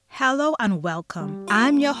Hello and welcome.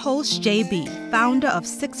 I'm your host, JB, founder of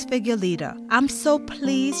 6ixFigure Leader. I'm so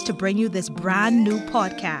pleased to bring you this brand new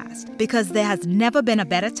podcast because there has never been a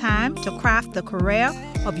better time to craft the career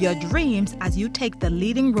of your dreams as you take the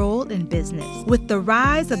leading role in business. With the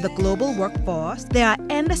rise of the global workforce, there are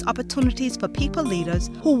endless opportunities for people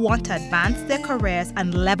leaders who want to advance their careers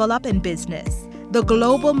and level up in business. The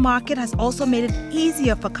global market has also made it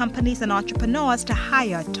easier for companies and entrepreneurs to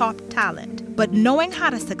hire top talent. But knowing how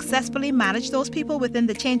to successfully manage those people within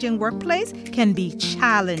the changing workplace can be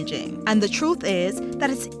challenging. And the truth is that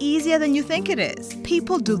it's easier than you think it is.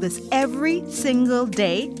 People do this every single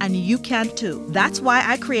day, and you can too. That's why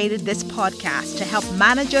I created this podcast to help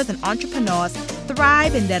managers and entrepreneurs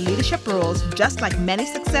thrive in their leadership roles, just like many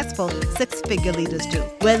successful six-figure leaders do.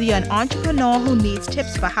 Whether you're an entrepreneur who needs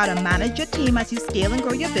tips for how to manage your team as you scale and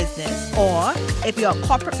grow your business, or if you're a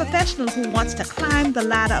corporate professional who wants to climb the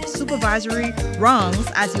ladder of supervisory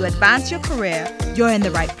rungs as you advance your career, you're in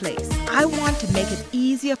the right place. I want to make it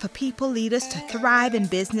easier for people leaders to thrive in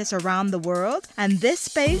business around the world, and this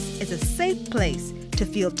space is a safe place to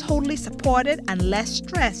feel totally supported and less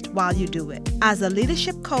stressed while you do it. As a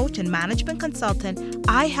leadership coach and management consultant,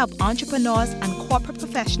 I help entrepreneurs and corporate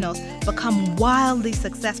professionals become wildly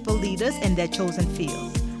successful leaders in their chosen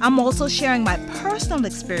fields. I'm also sharing my personal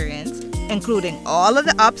experience, including all of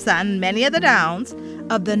the ups and many of the downs,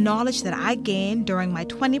 of the knowledge that I gained during my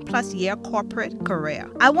 20-plus year corporate career.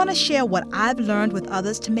 I want to share what I've learned with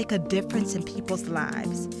others to make a difference in people's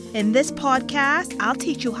lives. In this podcast, I'll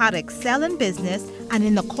teach you how to excel in business and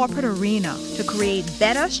in the corporate arena to create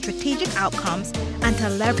better strategic outcomes and to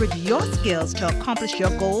leverage your skills to accomplish your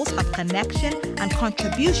goals of connection and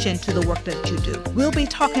contribution to the work that you do. We'll be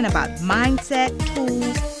talking about mindset,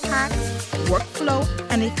 tools, hacks, workflow,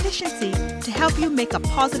 and efficiency to help you make a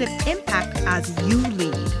positive impact as you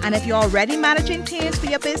lead. And if you're already managing teams for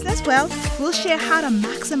your business, well, we'll share how to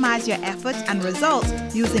maximize your efforts and results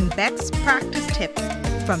using best practice tips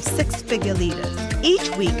from six-figure leaders.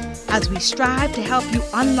 Each week, as we strive to help you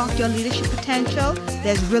unlock your leadership potential,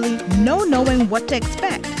 there's really no knowing what to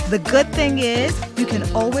expect. The good thing is, you can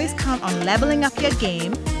always count on leveling up your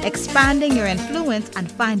game, expanding your influence,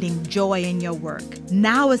 and finding joy in your work.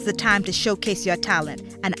 Now is the time to showcase your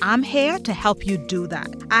talent, and I'm here to help you do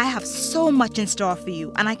that. I have so much in store for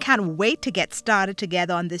you, and I can't wait to get started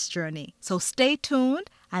together on this journey. So stay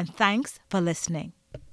tuned, and thanks for listening.